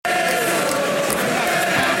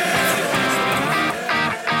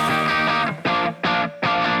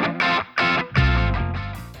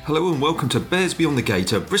Hello and welcome to Bears Beyond the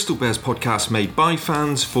Gate, a Bristol Bears podcast made by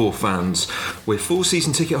fans for fans. We're 4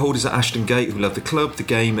 season ticket holders at Ashton Gate who love the club, the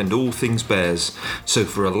game and all things Bears. So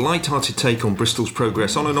for a light-hearted take on Bristol's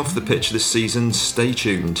progress on and off the pitch this season, stay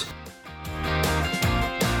tuned.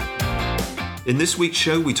 In this week's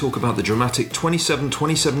show, we talk about the dramatic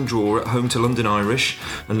 27-27 draw at home to London Irish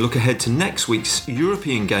and look ahead to next week's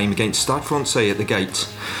European game against Stade Francais at the Gate.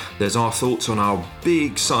 There's our thoughts on our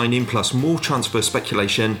big sign-in plus more transfer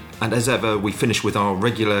speculation, and as ever, we finish with our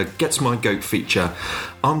regular Gets My Goat feature.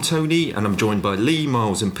 I'm Tony, and I'm joined by Lee,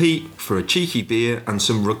 Miles and Pete for a cheeky beer and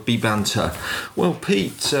some rugby banter. Well,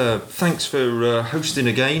 Pete, thanks for hosting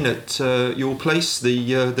again at your place,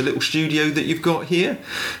 the little studio that you've got here.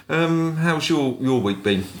 How's your week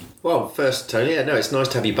been? Well, first, Tony, it's nice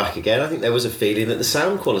to have you back again. I think there was a feeling that the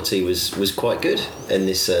sound quality was quite good in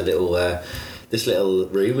this little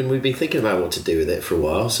room, and we've been thinking about what to do with it for a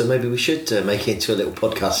while, so maybe we should make it into a little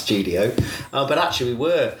podcast studio. But actually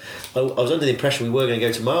I was under the impression we were going to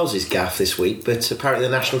go to Miles's gaff this week, but apparently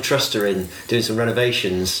the National Trust are in doing some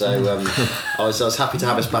renovations, so I was happy to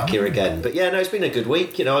have us back here again. But it's been a good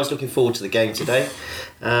week. I was looking forward to the game today.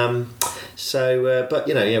 We'll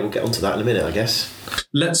get onto that in a minute, I guess.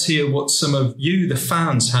 Let's hear what some of you, the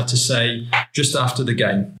fans, had to say just after the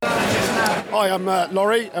game. Hi, I'm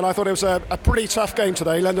Laurie, and I thought it was a pretty tough game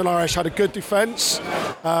today. London Irish had a good defence.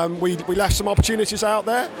 We left some opportunities out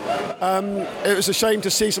there. It was a shame to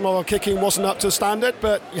see some of our kicking wasn't up to standard,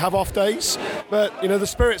 but you have off days. But, the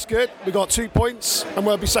spirit's good. We got 2 points, and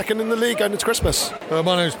we'll be second in the league going into Christmas.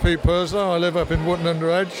 My name's Pete Purslow. I live up in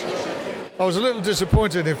Wootton-under-Edge. I was a little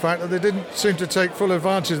disappointed, in fact, that they didn't seem to take full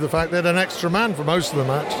advantage of the fact they had an extra man for most of the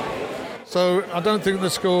match. So I don't think the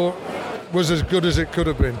score was as good as it could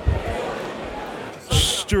have been.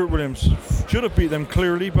 Stuart Williams should have beat them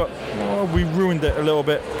clearly, but we ruined it a little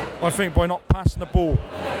bit, I think, by not passing the ball.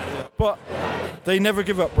 But they never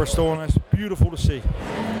give up, Bristol, and it's beautiful to see.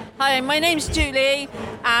 Hi, my name's Julie,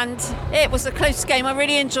 and it was a close game. I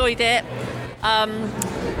really enjoyed it.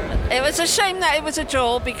 It was a shame that it was a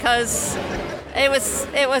draw because it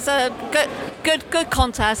was a good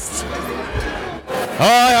contest.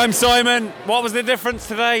 Hi, I'm Simon. What was the difference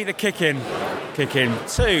today? The kicking.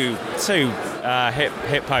 Two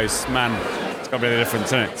hip posts, man. It's got to be the difference,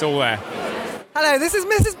 isn't it? It's all there. Hello, this is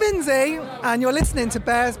Mrs. Binsey, and you're listening to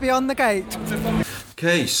Bears Beyond the Gate.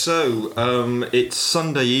 Okay, so it's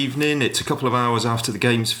Sunday evening, it's a couple of hours after the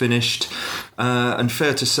game's finished, and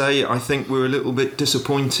fair to say, I think we're a little bit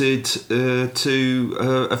disappointed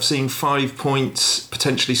to have seen 5 points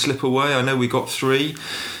potentially slip away. I know we got 3.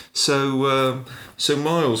 So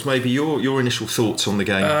Miles, maybe your initial thoughts on the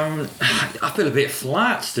game? I feel a bit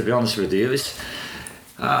flat, to be honest with you. It's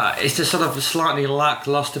a sort of a slightly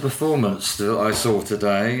lacklustre performance that I saw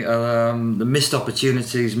today. The missed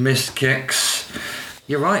opportunities, missed kicks.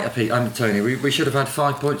 You're right, Pete. I'm Tony. We should have had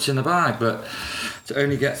 5 points in the bag, but to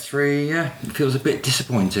only get 3, it feels a bit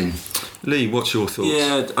disappointing. Lee, what's your thoughts?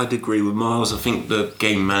 Yeah, I'd agree with Miles. I think the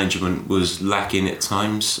game management was lacking at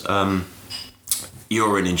times.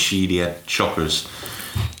 Uren and Sheedy had shockers,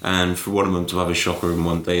 and for one of them to have a shocker in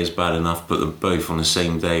one day is bad enough, but them both on the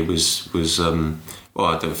same day was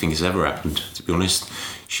I don't think it's ever happened, to be honest.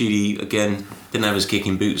 Sheedy, again, didn't have his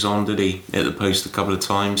kicking boots on, did he? Hit the post a couple of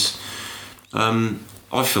times.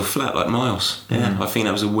 I feel flat like Miles. Yeah, I think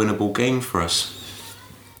that was a winnable game for us.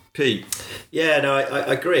 Pete? Yeah, no,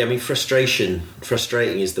 I agree. I mean, frustrating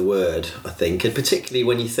is the word, I think, and particularly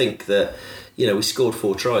when you think that, we scored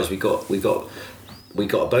 4 tries, we got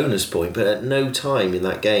a bonus point, but at no time in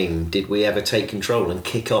that game did we ever take control and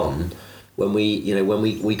kick on when we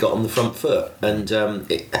got on the front foot. And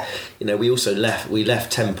we also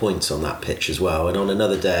left 10 points on that pitch as well. And on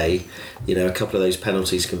another day, a couple of those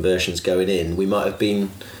penalties conversions going in, we might have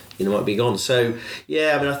been might be gone. So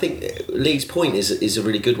yeah, I mean, I think Lee's point is a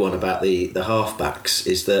really good one about the halfbacks,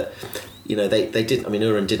 is that they didn't. I mean,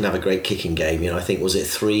 Uren didn't have a great kicking game. I think was it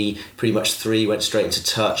 3, pretty much 3 went straight into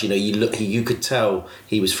touch. You could tell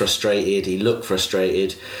he was frustrated. He looked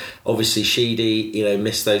frustrated. Obviously, Sheedy,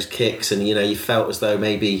 missed those kicks, and you felt as though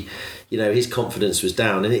maybe, his confidence was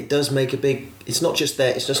down. And it does make a big. It's not just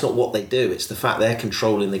it's just not what they do. It's the fact they're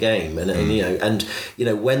controlling the game, and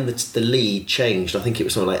when the lead changed, I think it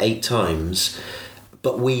was something like 8 times.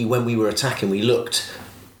 But when we were attacking, we looked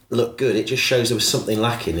good. It just shows there was something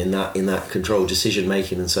lacking in that control, decision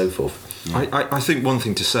making, and so forth. I think one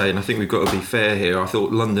thing to say, and I think we've got to be fair here, I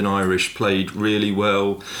thought London Irish played really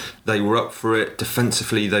well. They were up for it.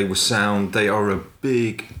 Defensively, they were sound. They are a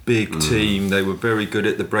big team. They were very good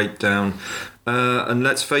at the breakdown. And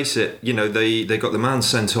let's face it, they got the man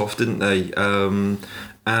sent off, didn't they?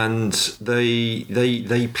 and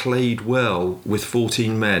they played well with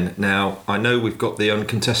 14 men. Now, I know we've got the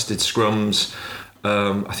uncontested scrums.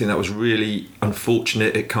 I think that was really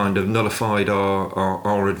unfortunate. It kind of nullified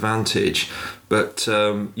our advantage. But,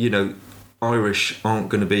 Irish aren't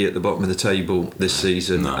going to be at the bottom of the table this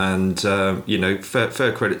season. No. And,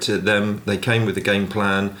 fair credit to them. They came with a game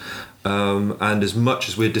plan. And as much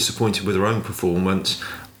as we're disappointed with our own performance,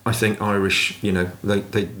 I think Irish, they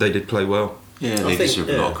did play well. Yeah, they deserve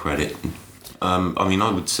a lot of credit.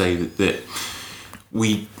 I would say that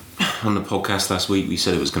we, on the podcast last week, we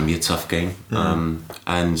said it was going to be a tough game.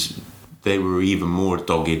 And they were even more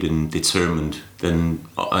dogged and determined than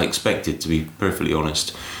I expected, to be perfectly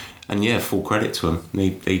honest. And yeah, full credit to them.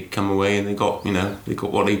 They come away and they got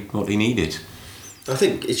what they needed. I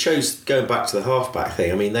think it shows, going back to the halfback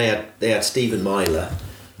thing. I mean, they had Stephen Myler,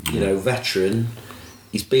 veteran.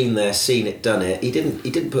 He's been there, seen it, done it. He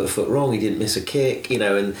didn't put a foot wrong. He didn't miss a kick.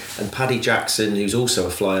 And Paddy Jackson, who's also a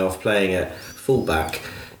fly-off, playing at fullback.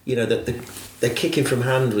 The kicking from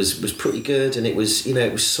hand was pretty good, and it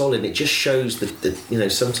was solid. And it just shows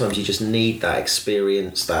that sometimes you just need that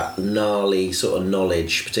experience, that gnarly sort of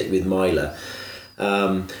knowledge, particularly with Myler.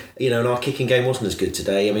 And our kicking game wasn't as good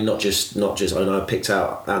today. I mean, not just. I know I picked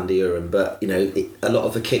out Andy Uren, but a lot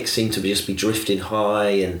of the kicks seemed to just be drifting high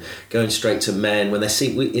and going straight to men. When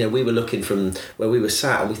we were looking from where we were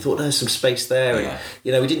sat, and we thought there's some space there,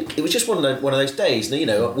 and we didn't. It was just one of those days.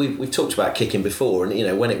 And, we've talked about kicking before,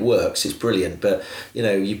 and when it works, it's brilliant. But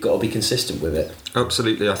you've got to be consistent with it.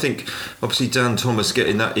 Absolutely. I think obviously Dan Thomas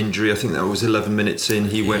getting that injury. I think that was 11 minutes in.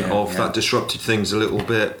 He went off. That disrupted things a little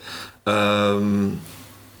bit.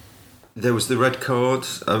 There was the red card.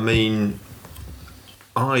 I mean,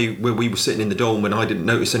 where we were sitting in the Dolman, I didn't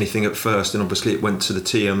notice anything at first, and obviously it went to the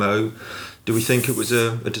TMO. Do we think it was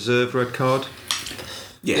a deserved red card?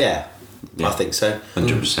 Yeah. I think so.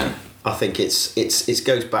 100%. I think it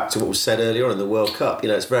goes back to what was said earlier on in the World Cup.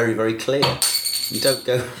 It's very, very clear. You don't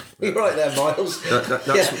go. You're right there, Miles.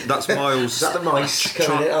 That's Miles. Is that the mice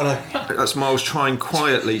coming in? Oh, no. That's Miles trying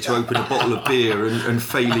quietly to open a bottle of beer and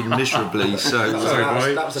failing miserably. So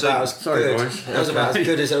that was about as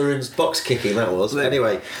good as Uren's box kicking. That was.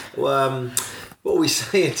 Anyway, what were we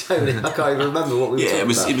saying, Tony? I can't even remember what we were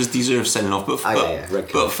talking about. It was deserved sending off,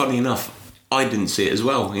 but funny enough, I didn't see it as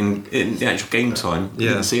well in the actual game time.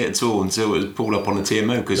 Didn't see it at all until it was pulled up on the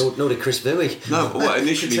TMO. Nor did Chris Vui. No, well,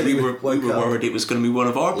 initially we were worried it was going to be one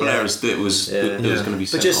of our players that was going to be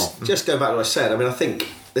sent off. But just going back to what I said, I mean, I think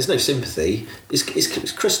there's no sympathy.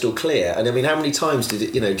 It's crystal clear. And I mean, how many times do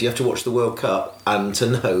you have to watch the World Cup and to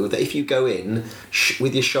know that if you go in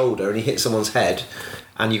with your shoulder and you hit someone's head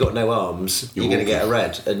and you've got no arms, you're going to get a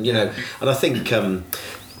red. And and I think.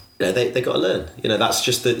 They got to learn. That's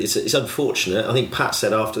just that. It's unfortunate. I think Pat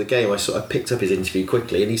said after the game. I picked up his interview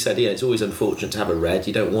quickly, and he said, it's always unfortunate to have a red.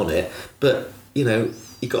 You don't want it, but you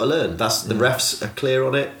got to learn. That's the refs are clear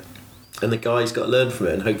on it, and the guy's got to learn from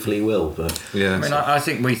it, and hopefully he will. But I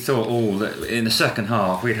think we thought all that in the second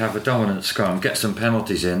half we'd have a dominant scrum, get some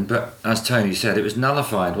penalties in, but as Tony said, it was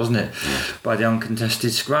nullified, wasn't it, by the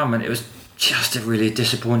uncontested scrum, and it was just a really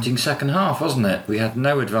disappointing second half, wasn't it? We had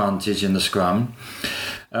no advantage in the scrum.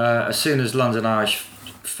 As soon as London Irish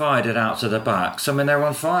fired it out to the backs, I mean, they were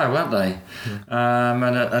on fire, weren't they?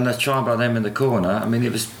 And a try by them in the corner. I mean,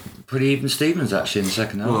 it was pretty even Stevens actually in the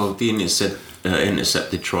second half. Well, the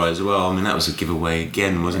intercepted try as well. I mean, that was a giveaway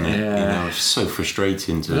again, wasn't it? Yeah. It was so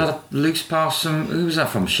frustrating. Was that a loose pass from, who was that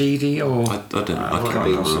from? Sheedy or? I can't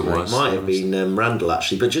remember who it was. It might have been Randall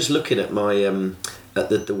actually. But just looking at my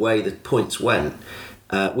at the way the points went.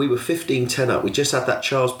 We were 15-10 up. We just had that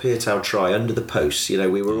Charles Piatow try under the posts.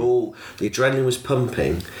 We were all, the adrenaline was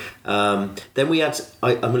pumping. Then we had,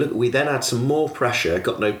 we then had some more pressure,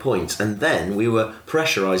 got no points, and then we were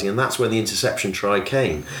pressurising, and that's when the interception try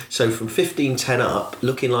came. So from 15-10 up,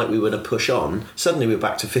 looking like we were going to push on, suddenly we were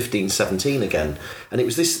back to 15-17 again. And it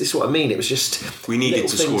was this is what I mean. It was just we needed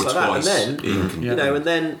to score like twice, that. And then and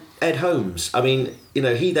then Ed Holmes. I mean,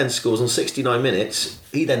 he then scores on 69 minutes.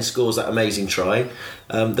 He then scores that amazing try.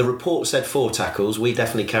 The report said 4 tackles. We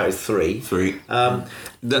definitely counted 3. 3.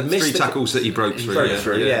 The 3 tackles that he broke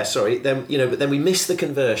through. Sorry. Then but then we missed the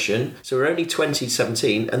conversion, so we're only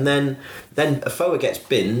 20-17, and then Afoa gets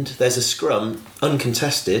binned. There's a scrum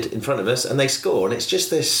uncontested in front of us, and they score. And it's just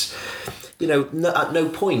this. At no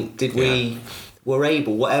point did we. were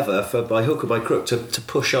able, whatever, by hook or by crook, to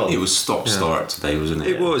push on. It was stop-start today, wasn't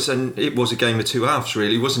it? It was, and it was a game of two halves,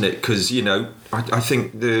 really, wasn't it? Because, I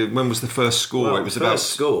think when was the first score? It was the first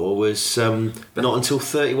score was not until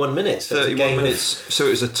 31 minutes. 31 minutes. So it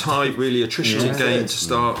was a tight, really attritional game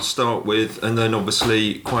to start with, and then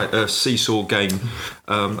obviously quite a seesaw game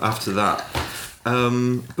after that.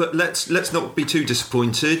 But let's not be too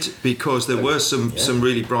disappointed, because there were some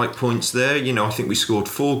really bright points there. I think we scored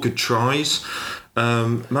 4 good tries.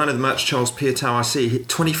 Man of the match, Charles Piutau, I see, hit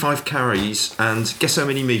 25 carries, and guess how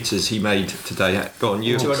many metres he made today? Go on,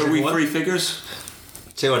 you. Are we three figures?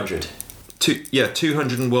 200.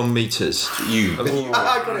 201 metres. I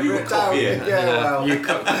got it written down.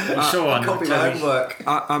 I copied my homework.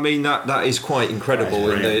 I mean that is quite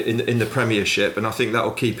incredible in the Premiership, and I think that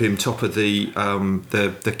will keep him top of the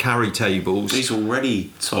carry tables. He's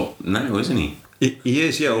already top now, isn't he? He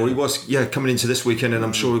is, or he was, coming into this weekend, and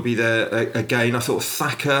I'm sure he'll be there again. I thought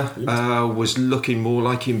Thacker was looking more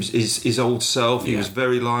like his old self. He was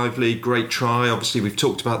very lively, great try. Obviously, we've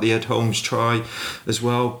talked about the Ed Holmes try as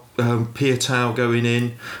well. Piutau going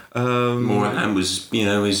in. Morahan was,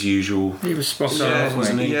 as usual. He was spot on,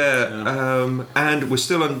 wasn't he? And we're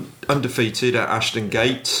still undefeated at Ashton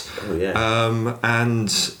Gate. We're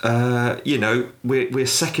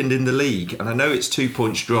second in the league, and I know it's 2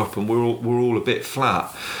 points drop, and we're all a bit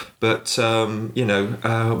flat. But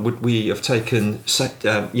would we have taken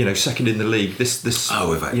second in the league this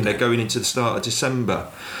going into the start of December?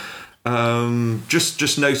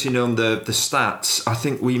 Just noting on the stats, I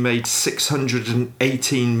think we made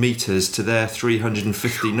 618 metres to their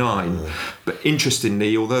 359. But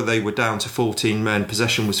interestingly, although they were down to 14 men,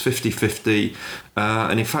 possession was 50-50,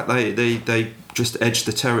 and in fact they just edged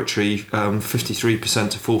the territory 53%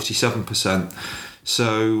 to 47%.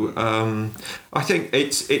 So I think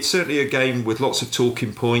it's certainly a game with lots of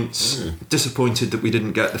talking points. Disappointed that we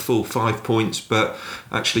didn't get the full 5 points, but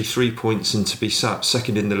actually 3 points, and to be sat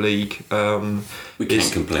second in the league, we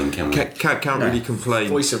can't complain, can we? Can't really complain.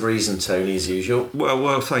 Voice of reason, Tony, as usual.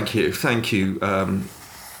 Well, thank you,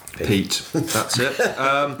 Pete. That's it.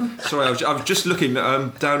 Sorry, I was just looking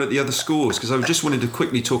down at the other scores, because I just wanted to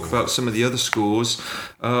quickly talk about some of the other scores.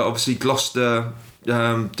 Obviously, Gloucester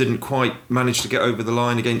didn't quite manage to get over the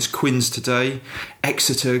line against Quins today.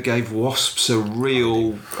 Exeter gave Wasps a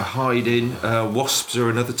real hiding. Wasps are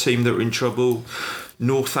another team that are in trouble.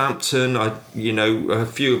 Northampton, a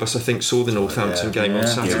few of us I think saw the Northampton game on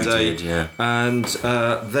Saturday, and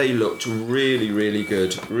they looked really, really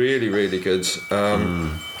good. Really, really good.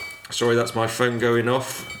 Sorry, that's my phone going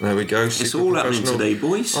off. There we go. It's all happening today,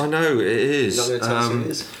 boys. I know, it is. You're not going to tell us who it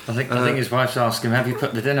is? I think his wife's asking, have you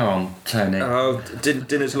put the dinner on, Tony? Oh,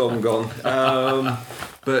 dinner's long gone.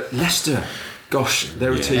 But Leicester, gosh,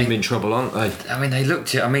 they're a team in trouble, aren't they? I mean, they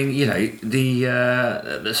looked at. I mean,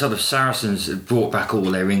 the sort of Saracens brought back all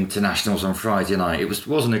their internationals on Friday night. It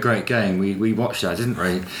wasn't a great game. We watched that, didn't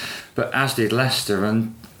we? But as did Leicester,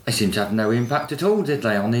 and they seemed to have no impact at all, did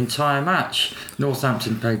they, on the entire match?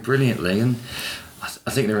 Northampton played brilliantly, and I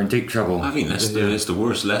think they're in deep trouble. I think Leicester is the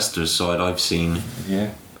worst Leicester side I've seen.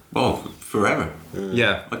 Yeah. Well, forever.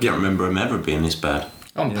 Yeah. I can't remember them ever being this bad.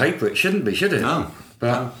 On paper, it shouldn't be, should it? No.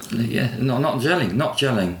 But not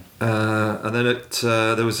gelling. And then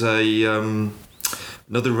there was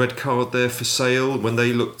another red card there for Sale when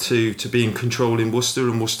they looked to be in control in Worcester,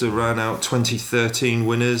 and Worcester ran out 2013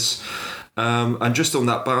 winners. And just on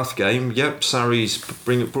that Bath game, Sarries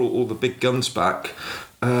brought all the big guns back.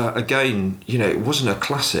 Again, it wasn't a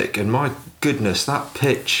classic, and my goodness, that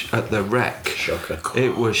pitch at the Rec, shocker.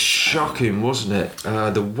 It was shocking, wasn't it?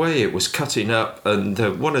 The way it was cutting up, and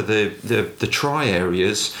one of the try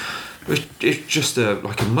areas, it's just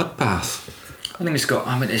like a mud bath. I think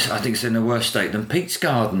I think it's in a worse state than Pete's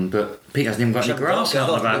garden, but Pete hasn't even got any grass out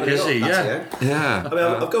the back, has he? Yeah. I mean,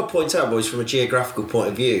 I've got to point out, boys, from a geographical point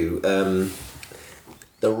of view,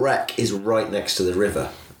 the Rec is right next to the river.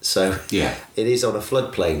 So it is on a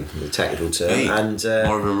floodplain, the technical term. Hey, and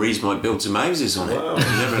Morven Rees might build some houses on it. You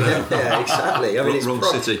never know. Yeah, exactly. I mean,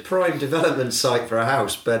 it's prime development site for a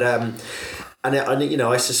house, but I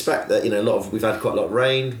suspect that we've had quite a lot of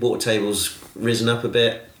rain, water tables risen up a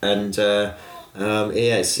bit, and it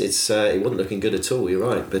wasn't looking good at all. You're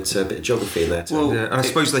right, but a bit of geography in there too. Well, and I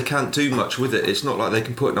suppose they can't do much with it. It's not like they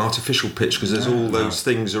can put an artificial pitch, because there's all those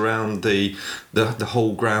things around the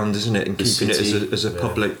whole ground, isn't it, and keeping it as a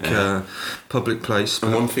public place.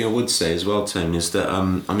 And one thing I would say as well, Tony, is that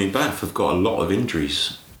Bath have got a lot of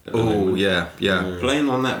injuries. Yeah. Playing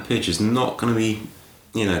on that pitch is not going to be,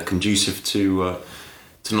 conducive to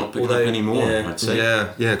to not pick up any more. I'd say.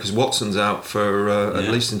 Yeah, because Watson's out for at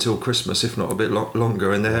least until Christmas, if not a bit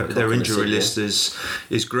longer, and their injury list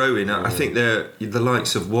is growing. I think they're the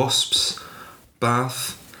likes of Wasps,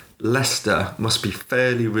 Bath, Leicester must be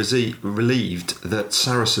fairly relieved that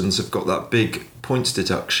Saracens have got that big points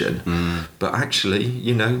deduction. But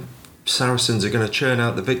actually, Saracens are going to churn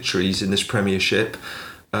out the victories in this Premiership.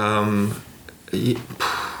 I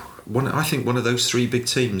think one of those three big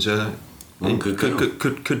teams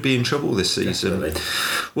could be in trouble this season. Definitely.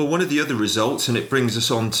 Well, one of the other results, and it brings us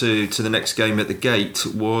on to the next game at the Gate,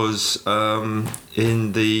 was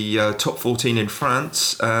in the top 14 in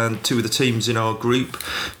France, and two of the teams in our group,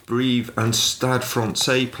 Brive and Stade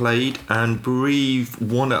Francais, played, and Brive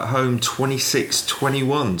won at home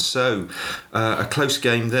 26-21. So a close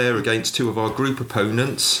game there against two of our group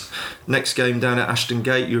opponents. Next game down at Ashton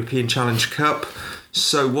Gate, European Challenge Cup.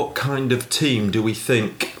 So what kind of team do we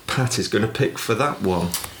think Pat is going to pick for that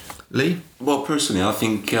one? Lee? Well, personally, I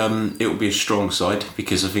think it will be a strong side,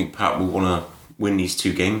 because I think Pat will want to win these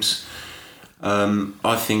two games.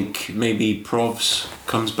 I think maybe Provs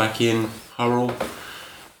comes back in, Hurrell.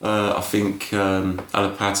 I think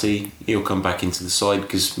Alapati, he'll come back into the side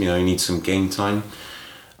because he needs some game time.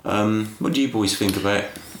 What do you boys think about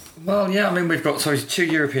it? Well, yeah, we've got two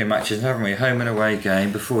European matches, haven't we? Home and away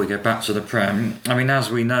game before we get back to the Prem.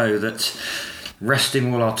 As we know that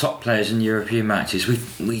resting all our top players in European matches,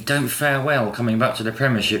 we don't fare well coming back to the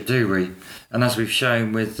Premiership, do we? And as we've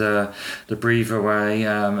shown with the Brive away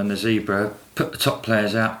and the Zebra, put the top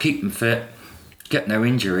players out, keep them fit, get no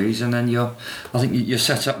injuries, and then I think you're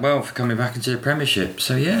set up well for coming back into the Premiership.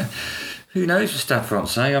 So yeah, who knows with Stade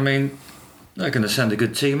Francais? They're going to send a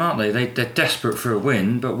good team, aren't they? They're desperate for a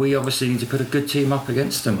win, but we obviously need to put a good team up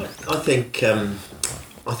against them. I think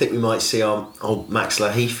we might see our old Max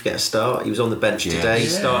Lahif get a start. He was on the bench today. He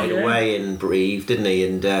started away in Brive, didn't he?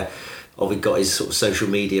 And we got his sort of social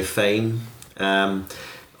media fame on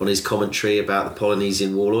his commentary about the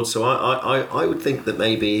Polynesian warlords. So I would think that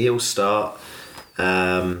maybe he'll start.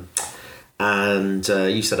 And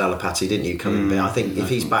you said Alapati, didn't you? Coming back. I think if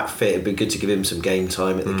he's back fit, it'd be good to give him some game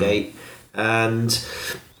time at the Gate. And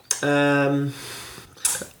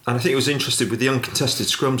I think it was interesting with the uncontested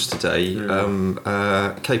scrums today.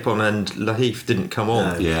 Capon and Lahif didn't come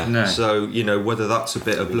on. No. So whether that's a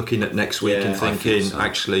bit of looking at next week and thinking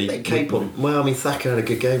actually Capon. Thacker had a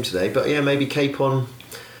good game today, but maybe Capon.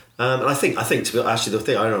 And I think to be actually the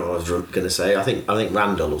thing, I don't know what I was going to say. I think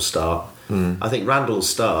Randall will start. I think Randall will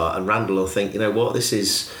start, and Randall will think, what, this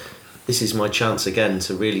is my chance again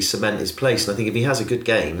to really cement his place. And I think if he has a good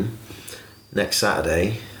game next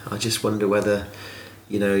Saturday, I just wonder whether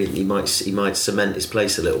he might cement his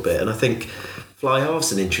place a little bit. And I think fly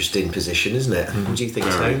half's an interesting position, isn't it? What do you think,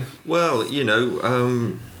 Tone? Well,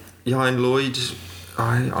 Ian Lloyd,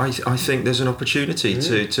 I think there's an opportunity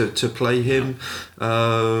to play him.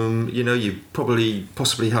 You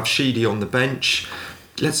possibly have Sheedy on the bench.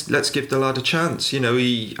 Let's give the lad a chance. I know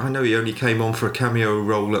he only came on for a cameo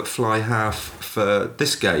role at fly half for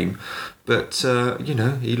this game, but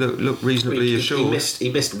he looked reasonably assured. He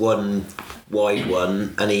missed one wide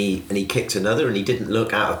one, and he kicked another, and he didn't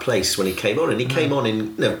look out of place when he came on, and he came on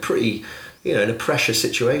in pretty. In a pressure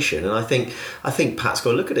situation, and I think Pat's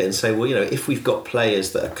got to look at it and say, well, if we've got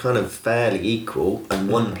players that are kind of fairly equal, and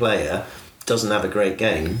one player doesn't have a great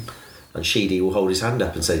game, and Sheedy will hold his hand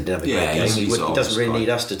up and say he didn't have a great game. He doesn't really need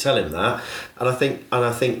us to tell him that. And I think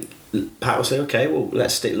Pat will say, okay, well,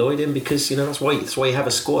 let's stick Lloyd in, because that's why you have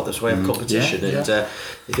a squad. That's why you have competition. And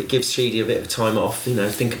if it gives Sheedy a bit of time off,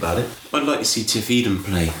 think about it. I'd like to see Tiff Eden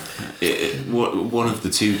play. One of the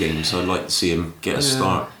two games, I'd like to see him get a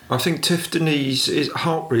start. I think Tifton's is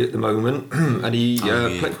Hartbury at the moment, and he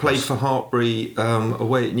played for Hartbury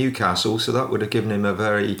away at Newcastle, so that would have given him a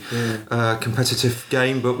very competitive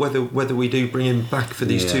game. But whether we do bring him back for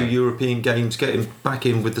these two European games, get him back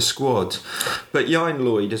in with the squad. But Ian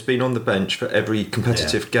Lloyd has been on the bench for every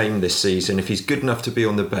competitive game this season. If he's good enough to be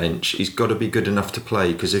on the bench, he's got to be good enough to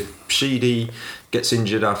play, because if Sheedy gets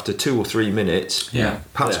injured after 2 or 3 minutes,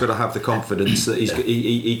 Pat's got to have the confidence that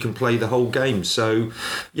he can play the whole game. So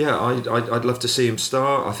I'd love to see him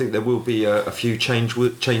start. I think there will be a few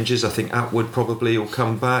changes. I think Atwood probably will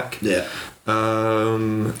come back. Whether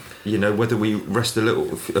we rest a little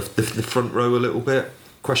the front row a little bit,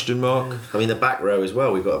 question mark. The back row as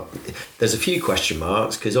well, there's a few question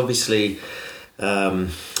marks, because obviously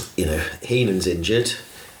Heenan's injured,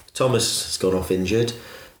 Thomas has gone off injured.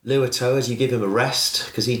 Luatoa, do you give him a rest?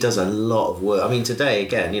 Because he does a lot of work. Today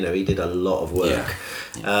again, he did a lot of work.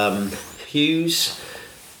 Hughes,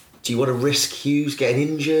 do you want to risk Hughes getting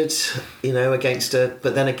injured? Against a?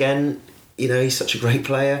 But then again, he's such a great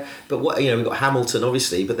player. But we've got Hamilton,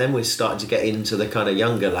 obviously, but then we're starting to get into the kind of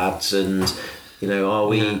younger lads, and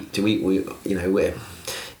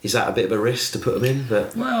is that a bit of a risk to put them in?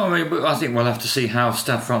 But well, I think we'll have to see how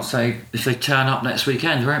Stade Francais, if they turn up next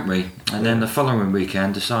weekend, won't we? And then the following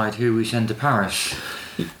weekend decide who we send to Paris.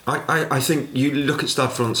 I think you look at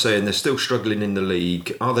Stade Francais and they're still struggling in the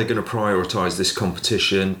league. Are they going to prioritise this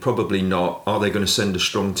competition? Probably not. Are they going to send a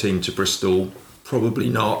strong team to Bristol? Probably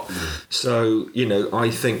not. So, I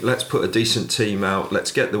think let's put a decent team out.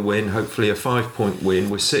 Let's get the win, hopefully a 5-point win.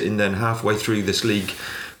 We're sitting then halfway through this league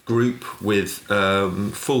group with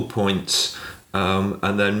full points.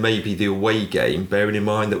 And then maybe the away game, bearing in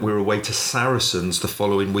mind that we're away to Saracens the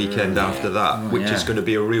following weekend after that, which is going to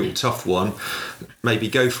be a real tough one. Maybe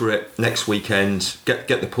go for it next weekend, get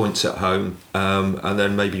the points at home, and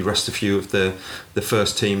then maybe rest a few of the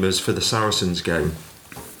first teamers for the Saracens game.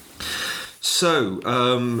 So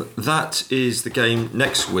that is the game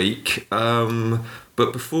next week.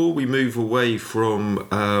 But before we move away from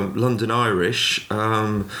London Irish,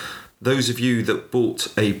 those of you that bought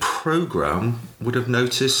a programme would have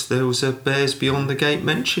noticed there was a Bears Beyond the Gate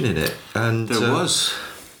mention in it. And there was.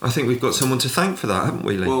 I think we've got someone to thank for that, haven't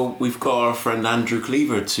we, Lee? Well, we've got our friend Andrew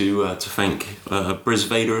Cleaver to thank, Briz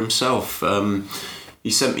Vader himself. He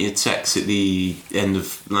sent me a text at the end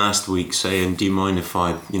of last week saying, do you mind if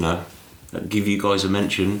I, give you guys a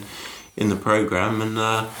mention in the programme?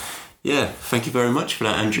 And thank you very much for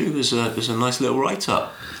that, Andrew. It was a nice little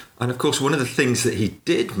write-up. And of course, one of the things that he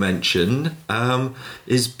did mention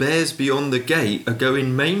is Bears Beyond the Gate are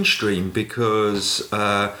going mainstream because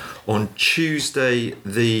on Tuesday,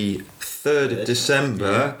 the 3rd of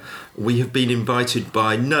December, we have been invited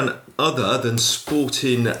by none other than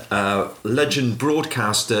sporting legend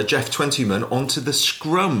broadcaster Jeff Twentyman onto the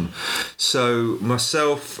scrum. So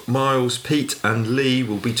myself, Miles, Pete and Lee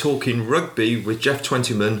will be talking rugby with Jeff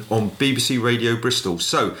Twentyman on BBC Radio Bristol.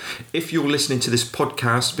 So if you're listening to this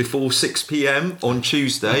podcast before 6 p.m. on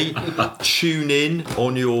Tuesday, tune in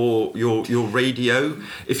on your radio.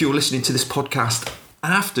 If you're listening to this podcast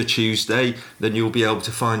after Tuesday, then you'll be able to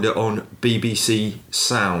find it on BBC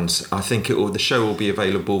Sounds. I think the show will be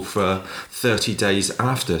available for 30 days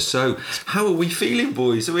after. So, how are we feeling,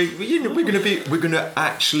 boys? We're going to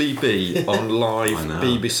actually be on live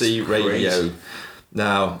BBC radio.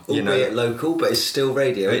 Now, albeit local, but it's still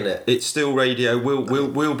radio, isn't it? It's still radio.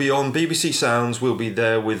 We'll be on BBC Sounds. We'll be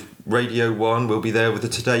there with Radio 1. We'll be there with the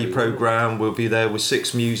Today programme. We'll be there with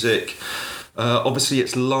Six Music. Obviously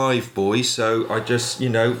it's live, boys, so I just we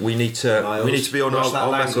need to be on our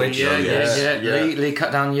language. Lee,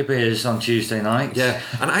 cut down your beers on Tuesday night.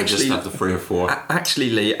 And actually just have the 3 or 4.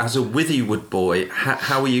 Actually, Lee, as a Withywood boy,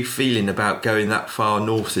 how are you feeling about going that far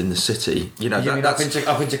north in the city? That's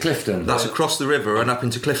up into Clifton. That's across the river and up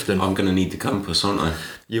into Clifton. I'm going to need the compass, aren't I?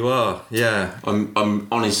 You are, yeah. I'm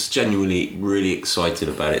honest, genuinely really excited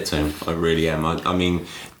about it, Tim. I really am. I mean,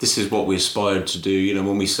 this is what we aspired to do.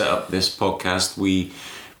 When we set up this podcast, we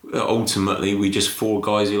just 4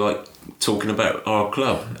 guys who like talking about our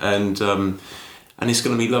club, and it's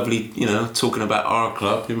going to be lovely, talking about our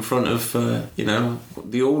club in front of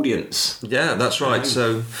the audience. Yeah, that's right.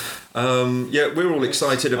 So. We're all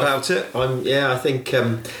excited about it. I think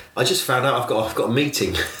I just found out I've got a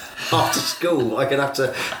meeting after school. I'm gonna have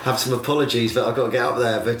to have some apologies, but I've got to get up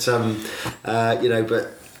there. But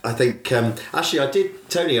but I think actually I did,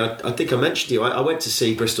 Tony. I think I mentioned to you. I went to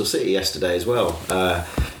see Bristol City yesterday as well.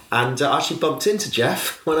 And I actually bumped into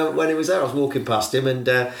Jeff when he was there. I was walking past him, and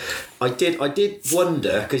I did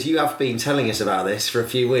wonder, because you have been telling us about this for a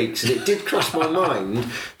few weeks, and it did cross my mind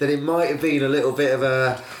that it might have been a little bit of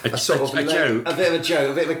a joke, a bit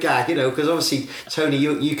of a gag, because obviously, Tony,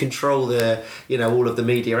 you control the all of the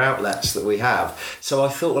media outlets that we have. So I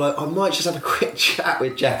thought, well, I might just have a quick chat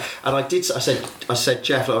with Jeff, and I did. I said,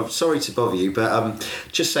 Jeff, I'm sorry to bother you, but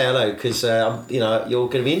just say hello, because you're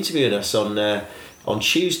going to be interviewing us on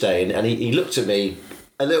Tuesday, and he looked at me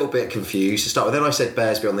a little bit confused to start with. Then I said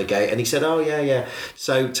Bears Beyond the Gate, and he said, "Oh yeah."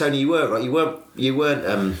 So Tony, you weren't right. You weren't.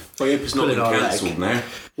 I hope it's not been cancelled now.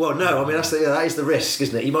 Well, no. I mean, that is the risk,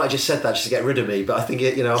 isn't it? You might have just said that just to get rid of me, but I think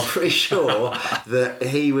I'm pretty sure that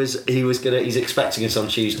he's expecting us on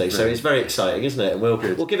Tuesday. So it's very exciting, isn't it? And we'll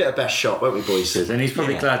give it a best shot, won't we, boys? And he's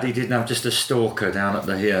probably glad he didn't have just a stalker down at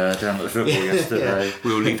the football yesterday. Yeah.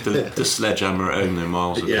 We'll leave the sledgehammer at home then,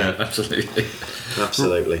 Miles. Yeah, absolutely.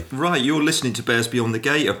 Absolutely. Right, you're listening to Bears Beyond the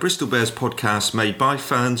Gate, a Bristol Bears podcast made by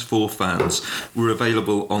fans for fans. We're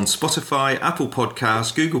available on Spotify, Apple Apple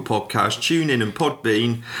Podcasts, Google Podcasts, TuneIn and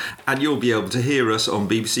Podbean, and you'll be able to hear us on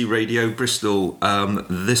BBC Radio Bristol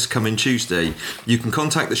this coming Tuesday. You can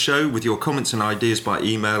contact the show with your comments and ideas by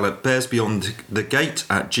email at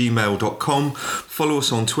bearsbeyondthegate@gmail.com. Follow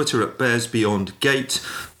us on Twitter at bearsbeyondgate,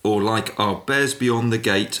 or like our Bears Beyond the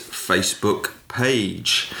Gate Facebook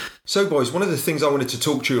page. So, boys, one of the things I wanted to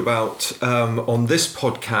talk to you about on this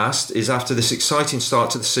podcast is, after this exciting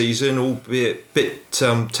start to the season, albeit a bit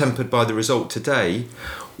tempered by the result today,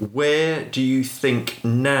 where do you think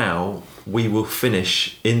now we will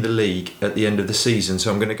finish in the league at the end of the season? So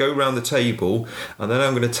I'm going to go around the table, and then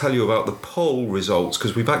I'm going to tell you about the poll results,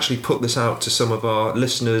 because we've actually put this out to some of our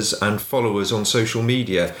listeners and followers on social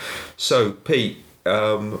media. So, Pete,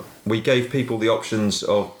 we gave people the options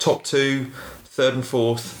of top 2, 3rd and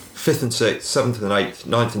 4th, 5th and 6th, 7th and 8th,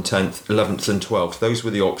 9th and 10th, 11th and 12th. Those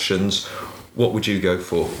were the options. What would you go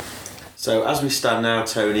for? So as we stand now,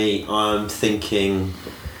 Tony, I'm thinking,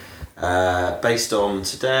 based on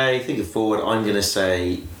today, thinking forward, I'm going to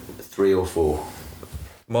say 3 or 4.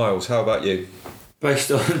 Miles, how about you?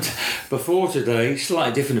 Based on before today,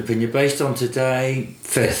 slightly different opinion. Based on today,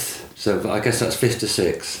 5th. So I guess that's 5th to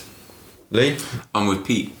 6th. Lee? I'm with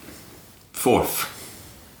Pete. 4th.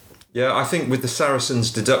 Yeah, I think with the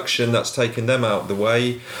Saracens deduction, that's taken them out of the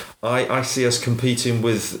way. I see us competing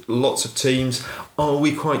with lots of teams. Are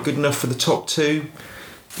we quite good enough for the top 2?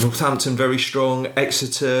 Northampton very strong.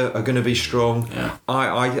 Exeter are going to be strong. Yeah.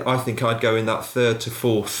 I think I'd go in that 3rd to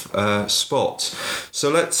 4th spot. So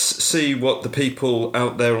let's see what the people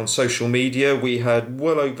out there on social media. We had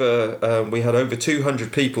over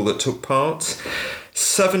 200 people that took part.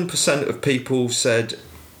 7% of people said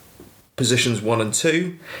positions 1 and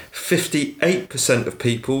 2, 58% of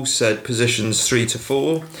people said positions 3 to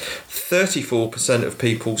 4, 34% of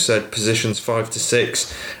people said positions 5 to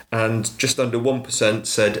 6, and just under 1%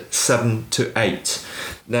 said 7 to 8.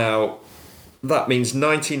 Now, that means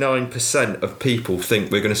 99% of people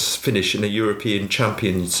think we're going to finish in a European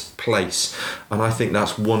Champions place, and I think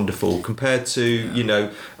that's wonderful compared to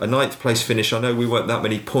a 9th place finish. I know we weren't that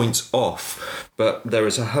many points off, but there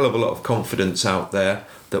is a hell of a lot of confidence out there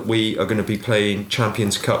that we are going to be playing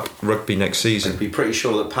Champions Cup rugby next season. I'd be pretty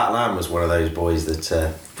sure that Pat Lam was one of those boys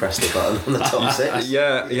that pressed the button on the top 6.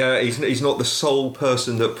 Yeah, he's not the sole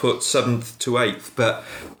person that put 7th to 8th, but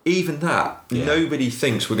even that, nobody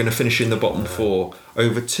thinks we're going to finish in the bottom 4.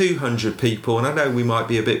 Over 200 people, and I know we might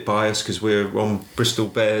be a bit biased because we're on Bristol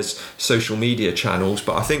Bears social media channels,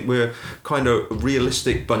 but I think we're kind of a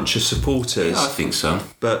realistic bunch of supporters. Yeah, I think so.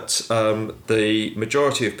 But the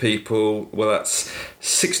majority of people, well, that's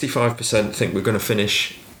 65% think we're going to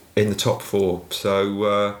finish in the top 4.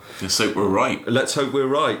 So let's hope we're right.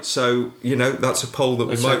 So that's a poll that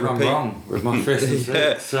we might repeat. I'm wrong with my 5th and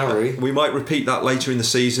 6th. Sorry. We might repeat that later in the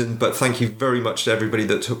season, but thank you very much to everybody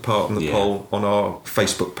that took part in the poll on our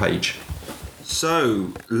Facebook page.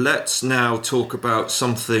 So let's now talk about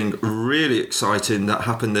something really exciting that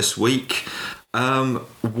happened this week.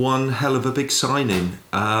 One hell of a big signing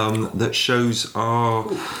that shows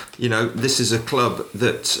this is a club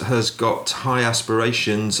that has got high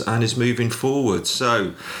aspirations and is moving forward.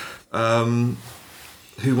 So who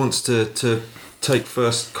wants to take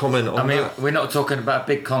first comment on that? We're not talking about a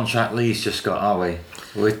big contract Lee's just got, are we?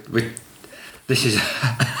 This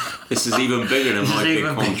is even bigger than my big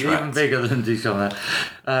contract. Even bigger than this comment.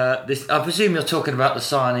 I presume you're talking about the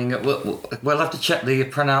signing. We'll have to check the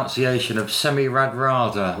pronunciation of Semi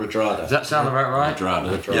Radradra. Does that sound about right?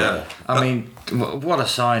 Radradra. Yeah. What a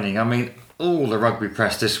signing. All the rugby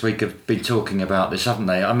press this week have been talking about this, haven't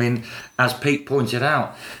they? As Pete pointed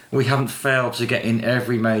out, we haven't failed to get in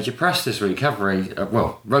every major press this week, have we?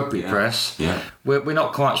 Rugby press. Yeah. We're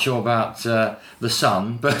not quite sure about the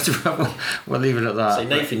Sun, but we'll leave it at that. So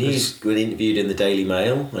Nathan Hughes got interviewed in the Daily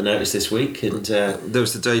Mail, I noticed this week, and there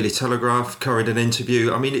was the Daily Telegraph carried an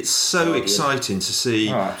interview. It's so exciting to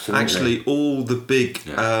see. Actually all the big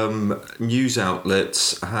news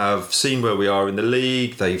outlets have seen where we are in the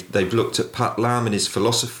league. They've looked at Pat Lam and his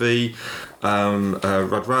philosophy,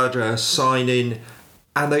 Radradra signing,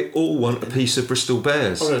 and they all want a piece of Bristol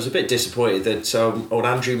Bears. I was a bit disappointed that old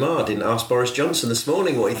Andrew Marr didn't ask Boris Johnson this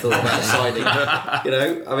morning what he thought about the signing.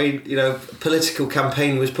 Political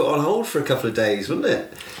campaign was put on hold for a couple of days, wasn't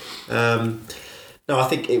it? No, I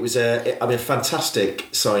think it was a fantastic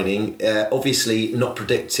signing. Obviously not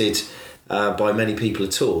predicted by many people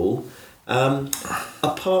at all.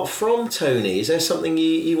 Apart from Tony, is there something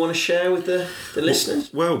you want to share with the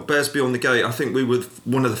listeners? Well, Bears Beyond the Gate, I think we were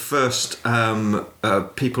one of the first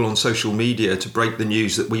people on social media to break the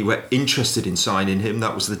news that we were interested in signing him.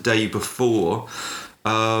 That was the day before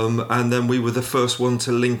And then we were the first one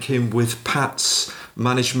to link him with Pat's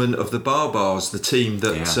management of the Barbars, the team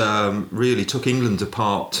that really took England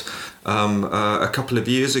apart a couple of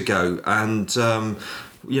years ago. And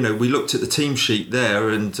we looked at the team sheet there,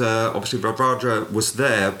 and obviously Radradra was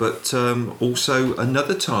there, but also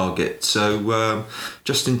another target. So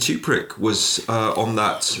Justin Tuprick was on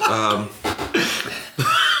that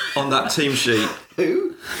on that team sheet.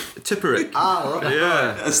 Who? Tipperick. Ah, right.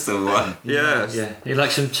 Yeah, that's the one. Yeah. He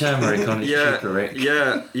likes some turmeric on his Tipperick.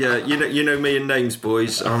 Yeah. You know me and names,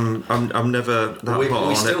 boys. I'm never that hot we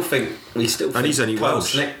on still it. think And he's only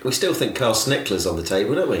Welsh. We still think Carl Snickler's on the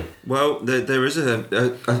table, don't we? Well, there is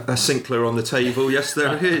a Sinclair on the table. Yes,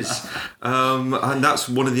 there is. And that's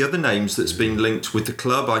one of the other names that's been linked with the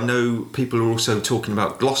club. I know people are also talking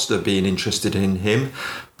about Gloucester being interested in him,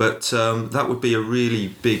 but that would be a really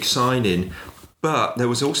big signing. But there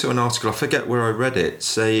was also an article, I forget where I read it,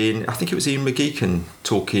 saying, I think it was Ian McGeechan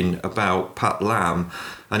talking about Pat Lam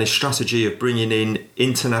and his strategy of bringing in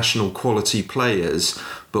international quality players,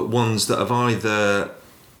 but ones that have either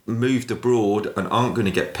moved abroad and aren't going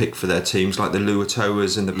to get picked for their teams, like the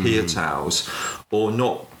Luatoas and the Piatows, or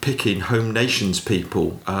not picking home nations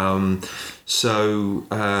people.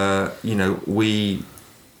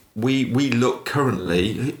 We look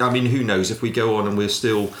currently, I mean, who knows, if we go on and we're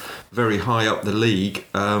still very high up the league,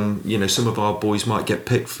 some of our boys might get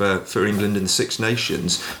picked for England in the Six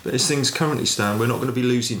Nations, but as things currently stand, we're not going to be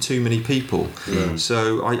losing too many people.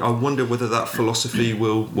 So I wonder whether that philosophy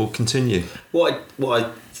will continue. What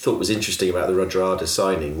I thought was interesting about the Radradra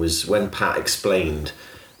signing was when Pat explained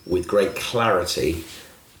with great clarity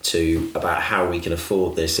about how we can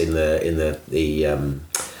afford this in the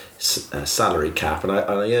salary cap, and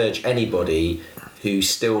I urge anybody who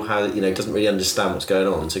still doesn't really understand what's going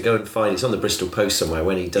on to go and find, it's on the Bristol Post somewhere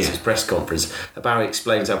when he does his press conference about how he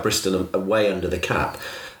explains how Bristol are way under the cap,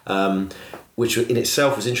 which in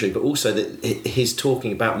itself was interesting, but also that he's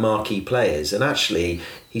talking about marquee players, and actually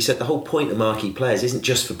he said the whole point of marquee players isn't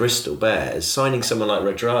just for Bristol Bears. Signing someone like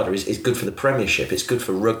Radradra is good for the Premiership, it's good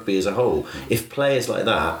for rugby as a whole. If players like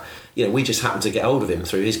that, we just happen to get hold of him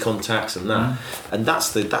through his contacts and that. And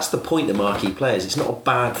that's the point of marquee players. It's not a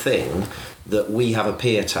bad thing that we have a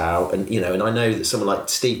Piatow, and I know that someone like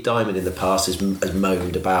Steve Diamond in the past has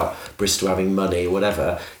moaned about Bristol having money or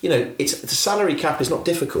whatever. The salary cap is not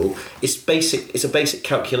difficult. It's basic. It's a basic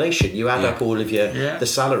calculation. You add up all of the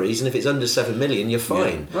salaries, and if it's under 7 million, you're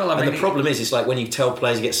fine. Well, I mean, the problem is, it's like when you tell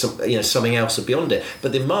players to get something else beyond it.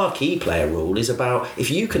 But the marquee player rule is about, if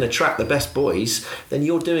you can attract the best boys, then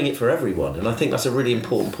you're doing it for everyone, and I think that's a really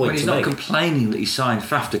important point to make. He's not complaining that he signed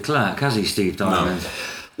Faf de Klerk, has he, Steve Diamond? No.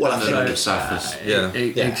 Well, I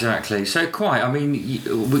think exactly. So quite. I mean,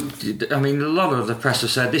 a lot of the press have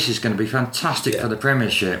said this is going to be fantastic for the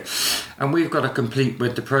Premiership, and we've got to compete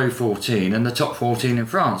with the Pro 14 and the top 14 in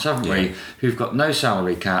France, haven't we? Who've got no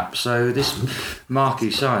salary cap. So this marquee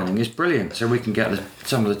signing is brilliant. So we can get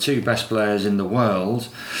some of the two best players in the world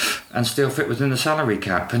and still fit within the salary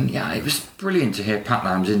cap. And it was brilliant to hear Pat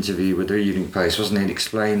Lam's interview with the Evening Post, wasn't it?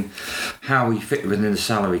 Explain how he fit within the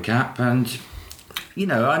salary cap. And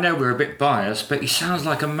I know we're a bit biased, but he sounds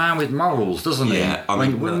like a man with morals, doesn't he? Yeah, the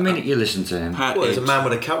minute you listen to him. He's a man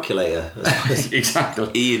with a calculator. Exactly.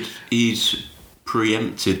 He'd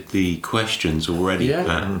preempted the questions already,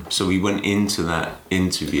 Pat. So he went into that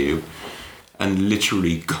interview and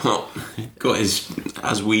literally got his,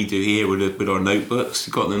 as we do here with our notebooks,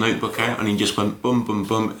 got the notebook out and he just went bum bum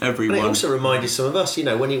bum everyone. And it also reminded some of us,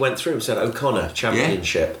 when he went through and said O'Connor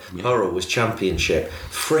Championship, Hurrell was Championship,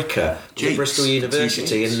 Fricker at Bristol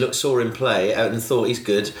University, and saw him play and thought he's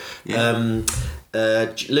good.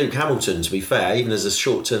 Luke Hamilton, to be fair, even as a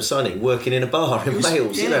short-term signing, working in a bar in Wales.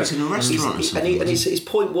 He was in a restaurant. His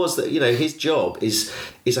point was that his job is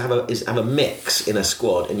to have a mix in a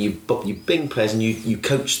squad, and you bring players and you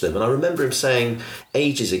coach them. And I remember him saying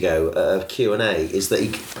ages ago at Q&A is that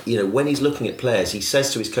he, when he's looking at players, he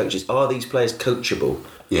says to his coaches, "Are these players coachable?"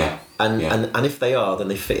 And if they are, then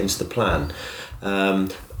they fit into the plan.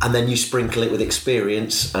 And then you sprinkle it with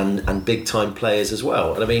experience and big time players as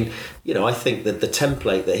well. And I mean, I think that the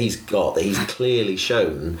template that he's got, that he's clearly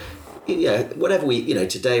shown, whatever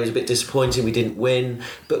today was a bit disappointing, we didn't win,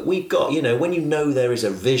 but we've got, when there is a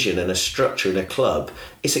vision and a structure in a club,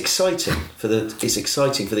 it's exciting for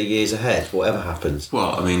the years ahead, whatever happens.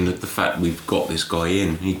 Well, I mean, the fact we've got this guy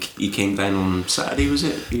in, he came down on Saturday, was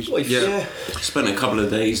it? Spent a couple of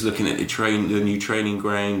days looking at the new training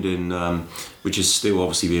ground, and which is still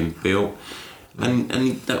obviously being built.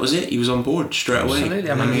 And that was it. He was on board straight away. Absolutely.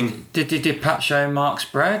 I mean, did Pat show Mark's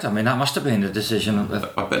bread? I mean, that must have been the decision.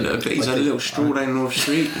 I bet he's had a little stroll down North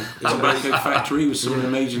Street. There's a tobacco factory with some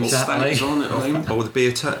amazing stacks on it, I think. Or the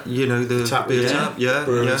beer tap, the beer tap. Yeah,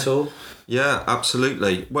 yeah,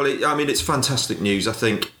 absolutely. Well, it's fantastic news. I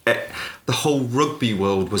think the whole rugby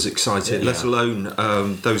world was excited, let alone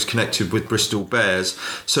those connected with Bristol Bears.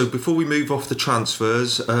 So before we move off the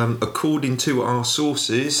transfers, according to our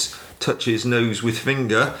sources, touches nose with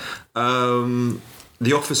finger,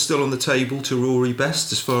 the offer's still on the table to Rory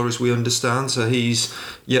Best, as far as we understand. So he's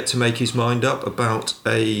yet to make his mind up about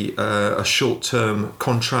a short-term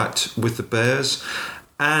contract with the Bears.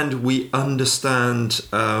 And we understand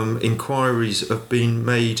inquiries have been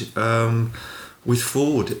made with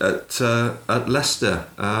Ford at Leicester,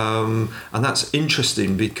 and that's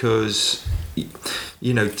interesting because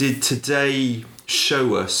did today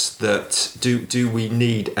show us that do we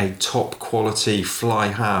need a top quality fly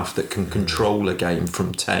half that can control a game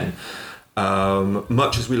from 10?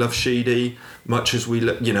 Much as we love Sheedy, much as we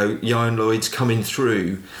Ian Lloyd's coming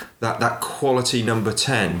through, that quality number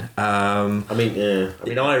 10.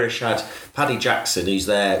 Irish had Paddy Jackson, who's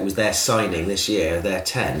was their signing this year, their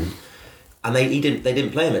 10. And they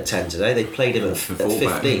didn't play him at 10 today. They played him at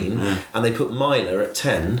 15, and they put Myler at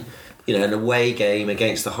 10. An away game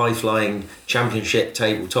against the high-flying Championship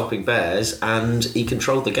table-topping Bears, and he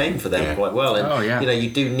controlled the game for them quite well. And you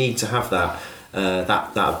do need to have that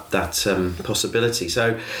possibility.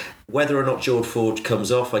 So whether or not George Ford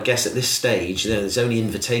comes off, I guess at this stage, there's only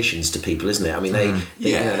invitations to people, isn't it? I mean, they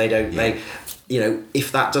don't.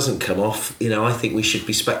 If that doesn't come off, I think we should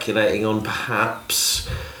be speculating on perhaps,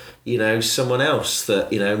 someone else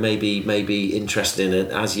that may be interested in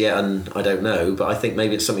it as yet, and I don't know, but I think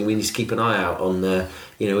maybe it's something we need to keep an eye out on.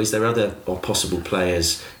 Is there other or possible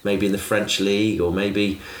players maybe in the French league or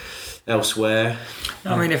maybe elsewhere?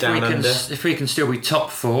 I mean, if we can still be top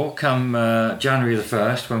 4 come January the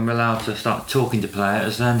 1st, when we're allowed to start talking to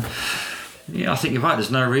players, then I think you're right.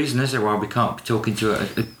 There's no reason, is there, why we can't be talking to a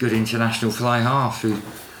good international fly half who.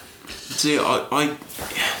 See, I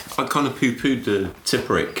kind of poo-pooed the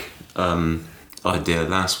Tipperick idea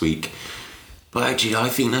last week, but actually I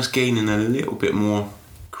think that's gaining a little bit more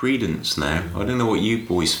credence now. I don't know what you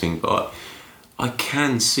boys think, but I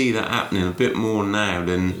can see that happening a bit more now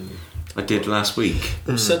than I did last week.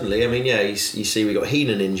 Suddenly, you see we got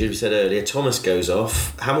Heenan injured, we said earlier, Thomas goes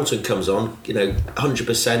off, Hamilton comes on,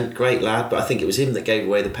 100%, great lad, but I think it was him that gave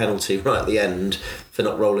away the penalty right at the end for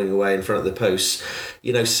not rolling away in front of the posts.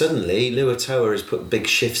 Suddenly Luatoa has put big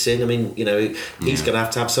shifts in. He's going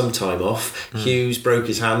to have some time off. Hughes broke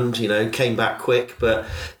his hand, came back quick, but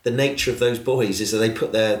the nature of those boys is that they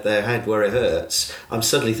put their head where it hurts. I'm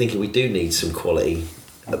suddenly thinking we do need some quality,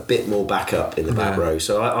 a bit more backup in the back row.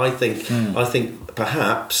 So I think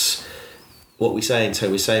perhaps what we're saying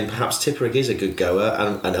perhaps Tipperick is a good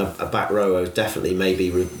goer, and a back row definitely may be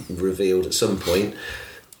revealed at some point,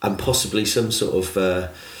 and possibly some sort of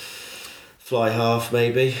fly half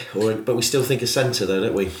maybe, but we still think a centre though,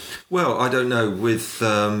 don't we? Well, I don't know, with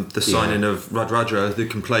the signing of Radradra, who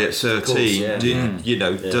can play at 13,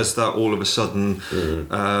 does that all of a sudden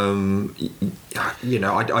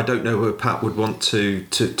I don't know who Pat would want to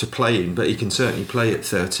play in, but he can certainly play at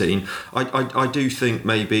 13. I do think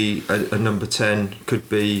maybe a number 10 could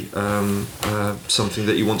be something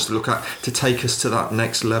that he wants to look at to take us to that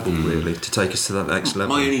next level, really,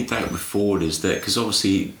 My only doubt with Ford is that, because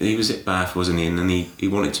obviously he was at Bath, wasn't he, and then he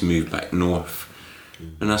wanted to move back north,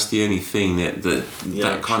 and that's the only thing that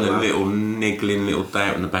kind of little niggling little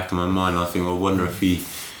doubt in the back of my mind. I think I wonder if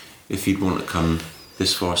he'd want to come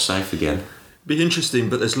this far south again. Be interesting,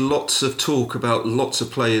 but there's lots of talk about lots of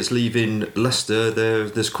players leaving Leicester.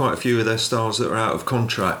 There's quite a few of their stars that are out of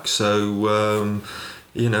contract, so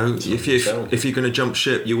if you're going to jump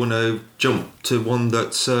ship, you want to jump to one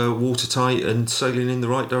that's watertight and sailing in the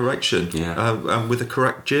right direction, and with the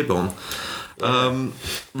correct jib on.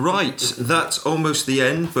 Right, that's almost the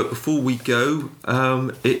end, but before we go,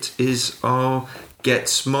 it is our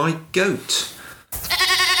Gets My Goat.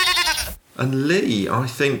 And Lee, I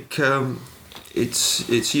think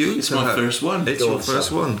it's you. It's my first one. It's your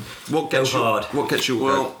first one. What gets your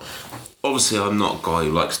goat? Obviously I'm not a guy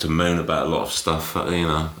who likes to moan about a lot of stuff, not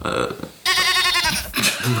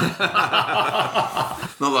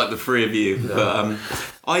like the three of you, but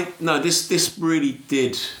this really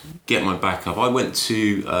did get my back up. I went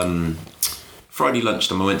to Friday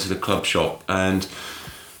lunchtime, I went to the club shop, and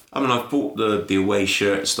I bought the away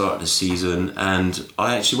shirt at the start of the season, and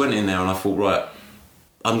I actually went in there and I thought, right,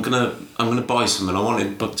 I'm gonna buy something. I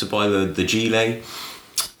wanted to buy the gilet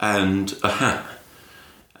and a hat.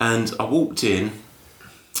 And I walked in.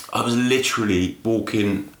 I was literally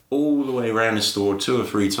walking all the way around the store 2 or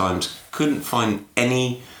 3 times. Couldn't find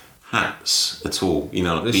any hats at all. You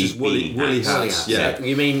know, like this is woolly hats. Yeah.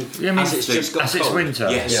 You mean as it's just got cold? It's winter?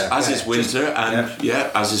 Yes, as it's winter, and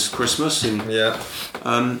as is Christmas. And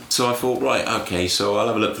so I thought, right, okay, so I'll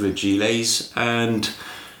have a look for the gilets, and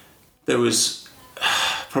there was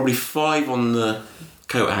probably 5 on the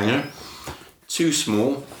coat hanger, 2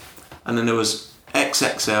 small, and then there was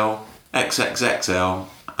XXL, XXXL,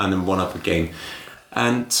 and then 1 up again.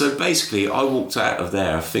 And so basically I walked out of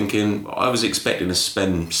there thinking, I was expecting to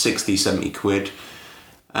spend 60, 70 quid,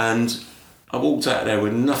 and I walked out of there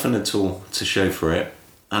with nothing at all to show for it.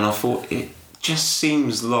 And I thought, it just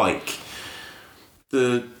seems like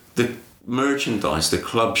the merchandise, the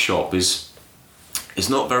club shop is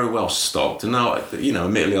not very well stocked. And now, you know,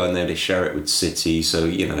 admittedly I know they share it with City, so,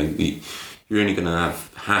 you know, you're only going to have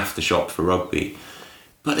half the shop for rugby.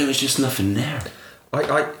 But there was just nothing there.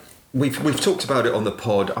 We've talked about it on the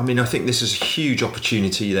pod. I mean, I think this is a huge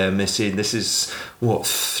opportunity they're missing. This is,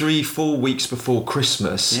 3-4 weeks before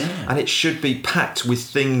Christmas, and it should be packed with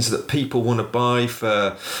things that people want to buy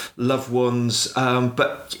for loved ones.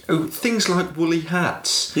 But things like woolly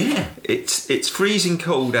hats. Yeah, it's freezing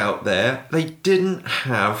cold out there. They didn't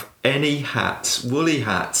have any hats, woolly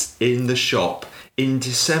hats, in the shop in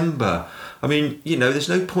December. I mean, you know, there's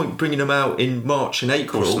no point bringing them out in March and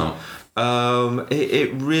April. Of course not.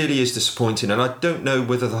 It really is disappointing, and I don't know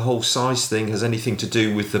whether the whole size thing has anything to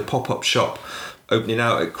do with the pop-up shop opening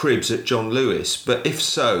out at Cribs at John Lewis, but if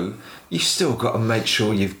so, you've still got to make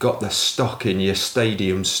sure you've got the stock in your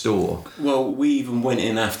stadium store. Well, we even went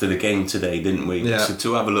in after the game today, didn't we? Yeah. So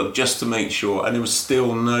to have a look, just to make sure, and there was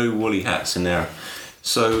still no woolly hats in there.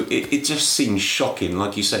 So it just seems shocking,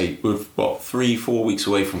 like you say, we're 3-4 weeks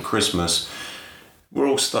away from Christmas, we're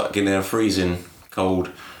all stuck in there freezing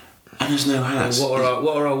cold, and there's no hats. What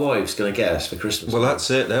are our wives going to get us for Christmas? Well, that's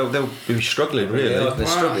it. They'll be struggling, really. They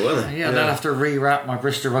struggle, won't they? Yeah, they'll have to rewrap my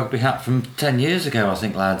Bristol Rugby hat from 10 years ago, I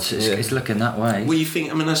think, lads. It's looking that way. Well, you think,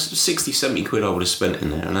 I mean, that's 60, 70 quid I would have spent in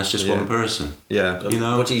there, and that's just one person. Yeah. You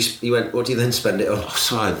know? What do you then spend it on? Oh,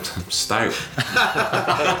 so I'm stout.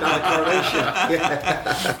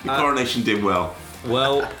 The Coronation did well.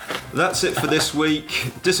 Well, that's it for this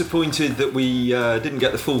week. Disappointed that we didn't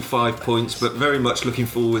get the full 5 points, but very much looking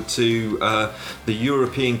forward to the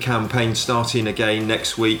European campaign starting again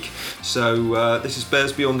next week. So this is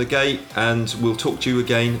Bears Beyond the Gate, and we'll talk to you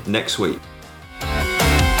again next week.